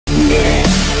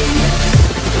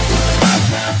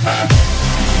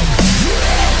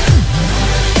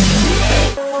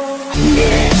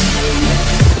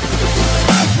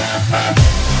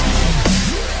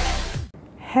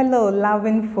Hello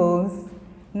loving folks,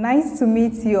 nice to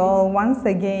meet you all once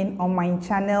again on my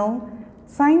channel,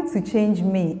 Time to Change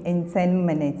Me in 10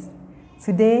 Minutes.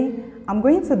 Today, I'm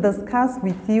going to discuss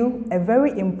with you a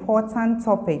very important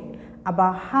topic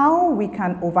about how we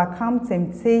can overcome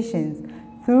temptations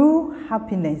through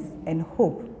happiness and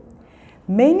hope.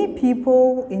 Many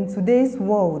people in today's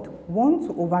world want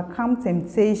to overcome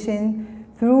temptation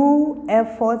through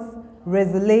efforts,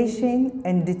 resolution,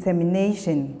 and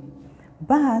determination.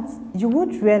 But you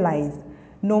would realize,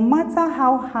 no matter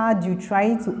how hard you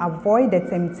try to avoid the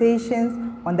temptations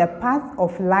on the path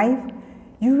of life,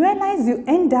 you realize you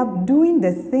end up doing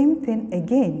the same thing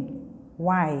again.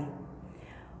 Why?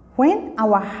 When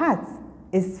our heart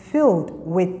is filled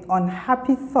with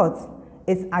unhappy thoughts,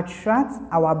 it attracts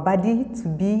our body to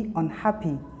be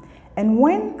unhappy. And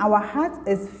when our heart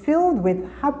is filled with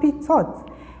happy thoughts,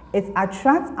 it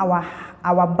attracts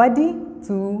our body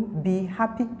to be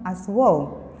happy as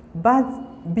well. But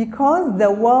because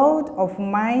the world of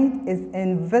mind is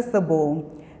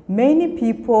invisible, many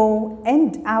people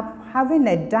end up having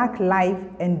a dark life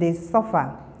and they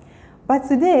suffer. But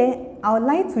today, I would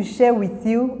like to share with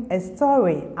you a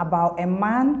story about a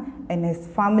man and his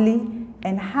family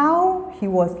and how he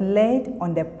was led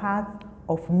on the path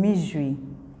of misery.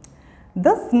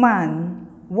 This man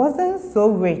wasn't so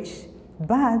rich,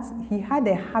 but he had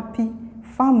a happy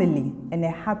family and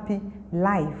a happy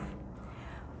life.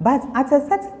 But at a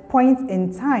certain point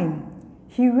in time,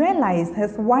 he realized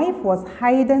his wife was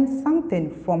hiding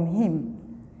something from him.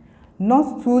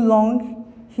 Not too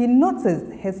long, he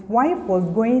noticed his wife was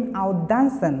going out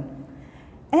dancing.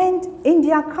 And in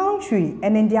their country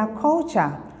and in their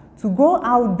culture, to go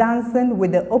out dancing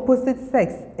with the opposite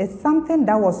sex is something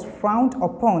that was frowned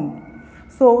upon.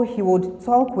 So he would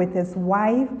talk with his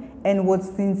wife and would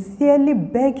sincerely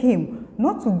beg him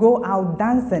not to go out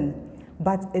dancing,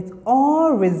 but it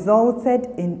all resulted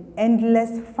in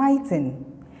endless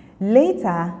fighting.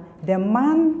 Later, the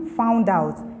man found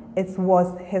out it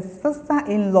was his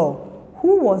sister-in-law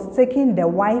who was taking the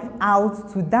wife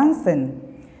out to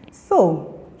dancing.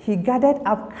 So he gathered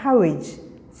up courage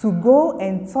to go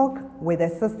and talk with the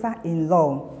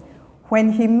sister-in-law.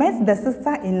 When he met the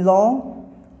sister-in-law,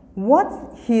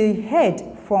 what he heard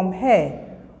from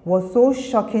her was so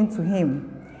shocking to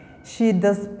him. She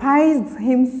despised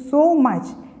him so much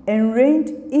and rained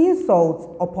insults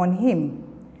upon him.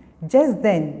 Just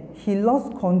then, he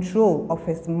lost control of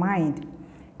his mind.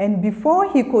 And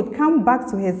before he could come back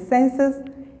to his senses,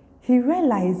 he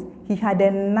realized he had a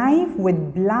knife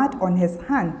with blood on his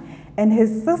hand, and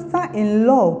his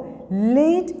sister-in-law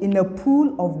laid in a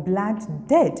pool of blood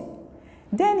dead.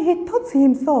 Then he thought to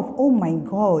himself, oh my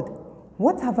God,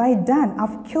 what have I done?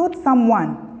 I've killed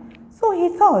someone. So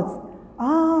he thought,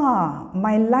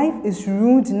 my life is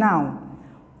ruined now.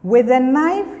 With the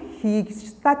knife, he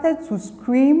started to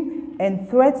scream and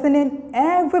threatening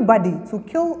everybody to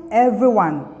kill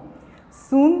everyone.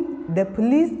 Soon, the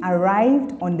police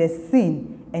arrived on the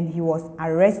scene and he was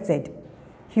arrested.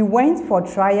 He went for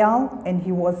trial and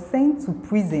he was sent to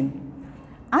prison.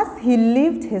 As he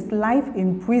lived his life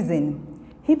in prison,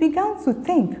 he began to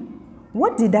think,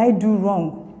 what did I do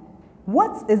wrong?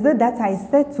 What is it that I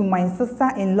said to my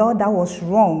sister-in-law that was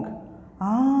wrong?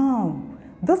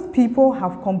 These people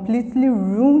have completely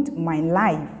ruined my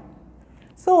life.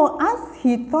 So as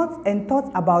he thought and thought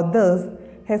about this,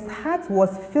 his heart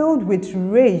was filled with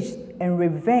rage and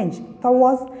revenge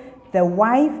towards the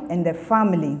wife and the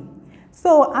family.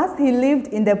 So as he lived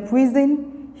in the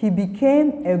prison, he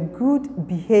became a good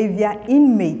behavior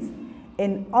inmate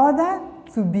in order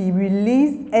to be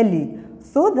released early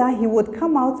so that he would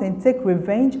come out and take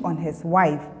revenge on his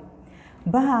wife.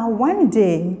 But one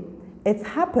day, it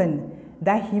happened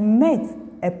that he met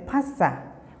a pastor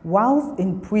whilst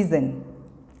in prison.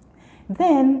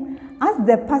 Then, as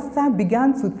the pastor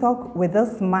began to talk with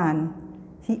this man,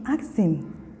 he asked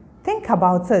him, think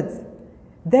about it.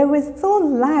 There is still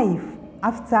life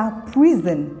after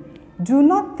prison. Do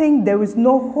not think there is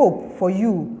no hope for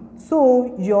you.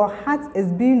 So your heart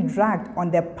is being dragged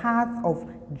on the path of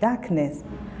darkness.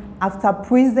 After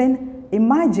prison,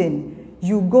 imagine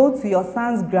you go to your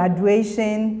son's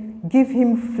graduation, give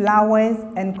him flowers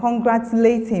and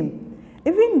congratulate him.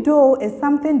 Even though it's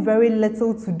something very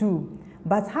little to do,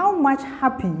 but how much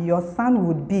happy your son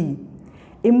would be.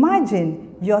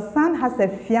 Imagine your son has a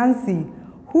fiancée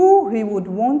who he would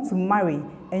want to marry,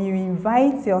 and you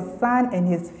invite your son and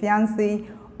his fiancée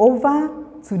over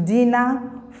to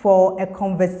dinner for a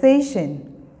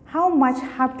conversation. How much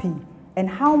happy and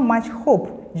how much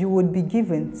hope you would be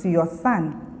given to your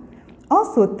son.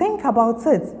 Also, think about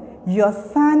it. Your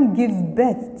son gives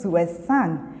birth to a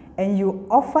son, and you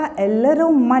offer a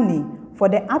little money for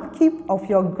the upkeep of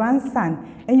your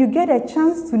grandson, and you get a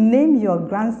chance to name your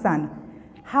grandson.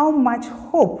 How much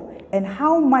hope and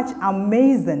how much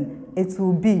amazing it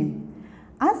will be.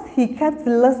 As he kept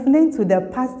listening to the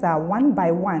pastor one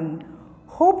by one,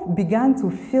 hope began to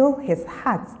fill his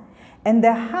heart, and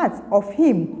the heart of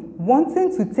him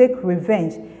wanting to take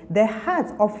revenge, the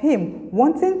heart of him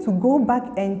wanting to go back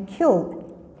and kill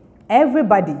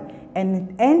everybody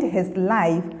and end his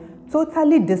life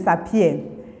totally disappeared.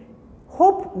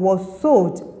 Hope was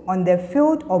sowed on the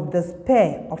field of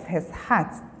despair of his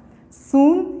heart.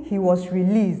 Soon he was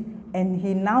released, and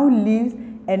he now lives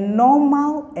a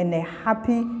normal and a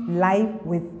happy life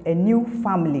with a new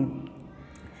family.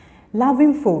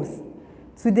 Loving folks,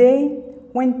 today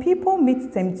when people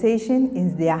meet temptation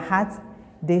in their hearts,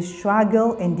 they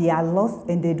struggle and they are lost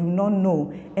and they do not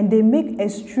know, and they make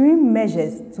extreme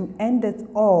measures to end it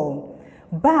all.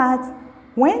 But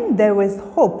when there is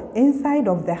hope inside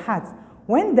of the heart,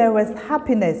 when there is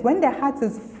happiness, when the heart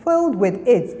is filled with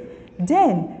it,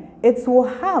 then it will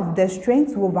have the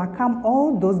strength to overcome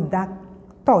all those dark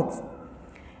thoughts.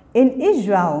 In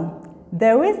Israel,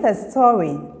 there is a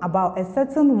story about a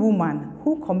certain woman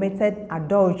who committed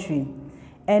adultery.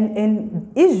 And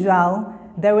in Israel,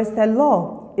 there is a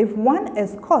law. If one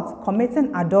is caught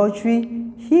committing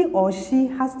adultery, he or she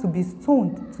has to be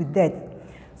stoned to death.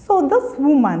 So this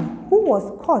woman who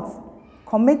was caught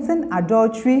committing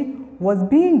adultery was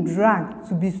being dragged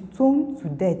to be stoned to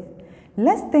death.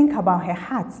 Let's think about her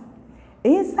heart.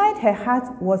 Inside her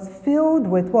heart was filled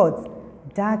with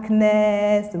what?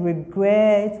 Darkness,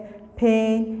 regret,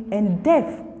 pain, and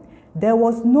death. There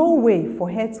was no way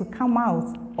for her to come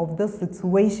out of this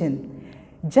situation.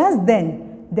 Just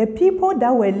then, the people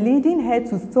that were leading her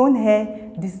to stone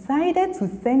her decided to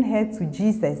send her to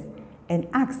Jesus and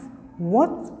ask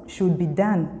what should be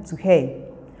done to her.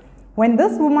 When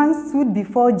this woman stood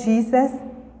before Jesus,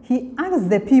 he asked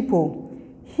the people,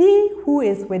 "He who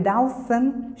is without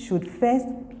sin should first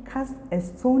cast a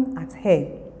stone at her."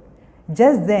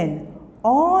 Just then,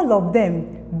 all of them,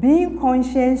 being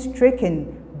conscience-stricken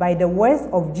by the words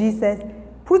of Jesus,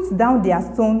 put down their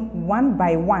stone one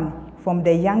by one, from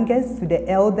the youngest to the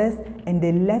eldest, and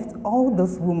they left all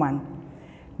this woman.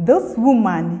 This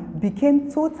woman became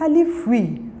totally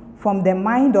free from the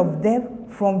mind of death,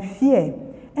 from fear.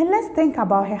 And let's think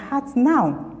about her heart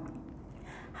now.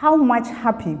 How much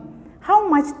happy, how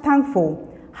much thankful,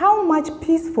 how much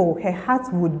peaceful her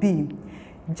heart would be.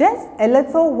 Just a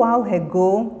little while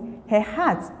ago, her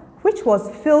heart, which was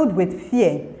filled with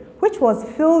fear, which was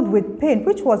filled with pain,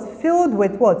 which was filled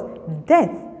with what?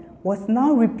 Death, was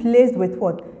now replaced with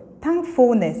what?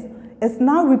 Thankfulness. It's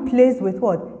now replaced with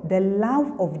what? The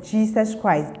love of Jesus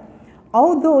Christ.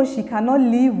 Although she cannot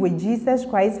live with Jesus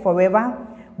Christ forever,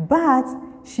 but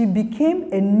she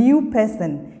became a new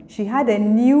person. She had a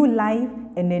new life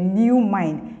and a new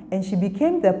mind, and she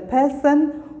became the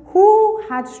person who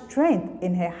had strength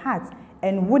in her heart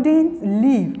and wouldn't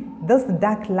live this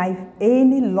dark life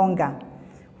any longer.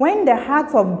 When the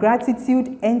heart of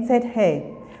gratitude entered her,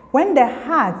 when the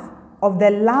heart of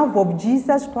the love of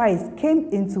Jesus Christ came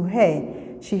into her,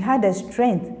 she had the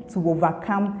strength to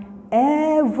overcome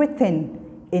everything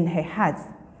in her heart.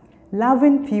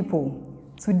 Loving people,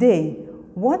 today,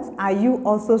 what are you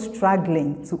also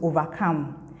struggling to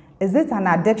overcome? Is it an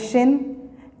addiction?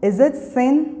 Is it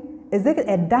sin? Is it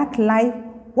a dark life?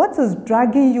 What is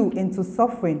dragging you into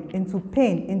suffering, into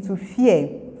pain, into fear?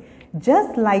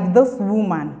 Just like this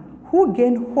woman who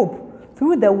gained hope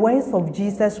through the words of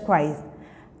Jesus Christ,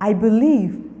 I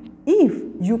believe if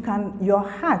you can, your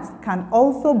heart can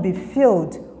also be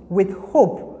filled with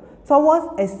hope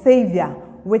towards a Savior,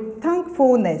 with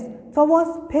thankfulness towards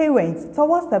parents,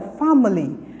 towards a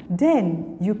family,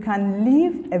 then you can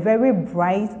live a very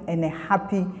bright and a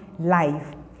happy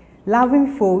life.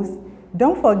 Loving folks,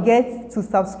 don't forget to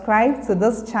subscribe to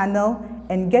this channel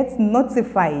and get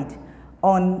notified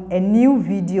on a new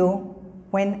video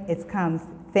when it comes.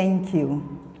 Thank you.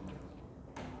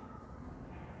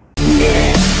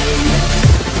 Yeah.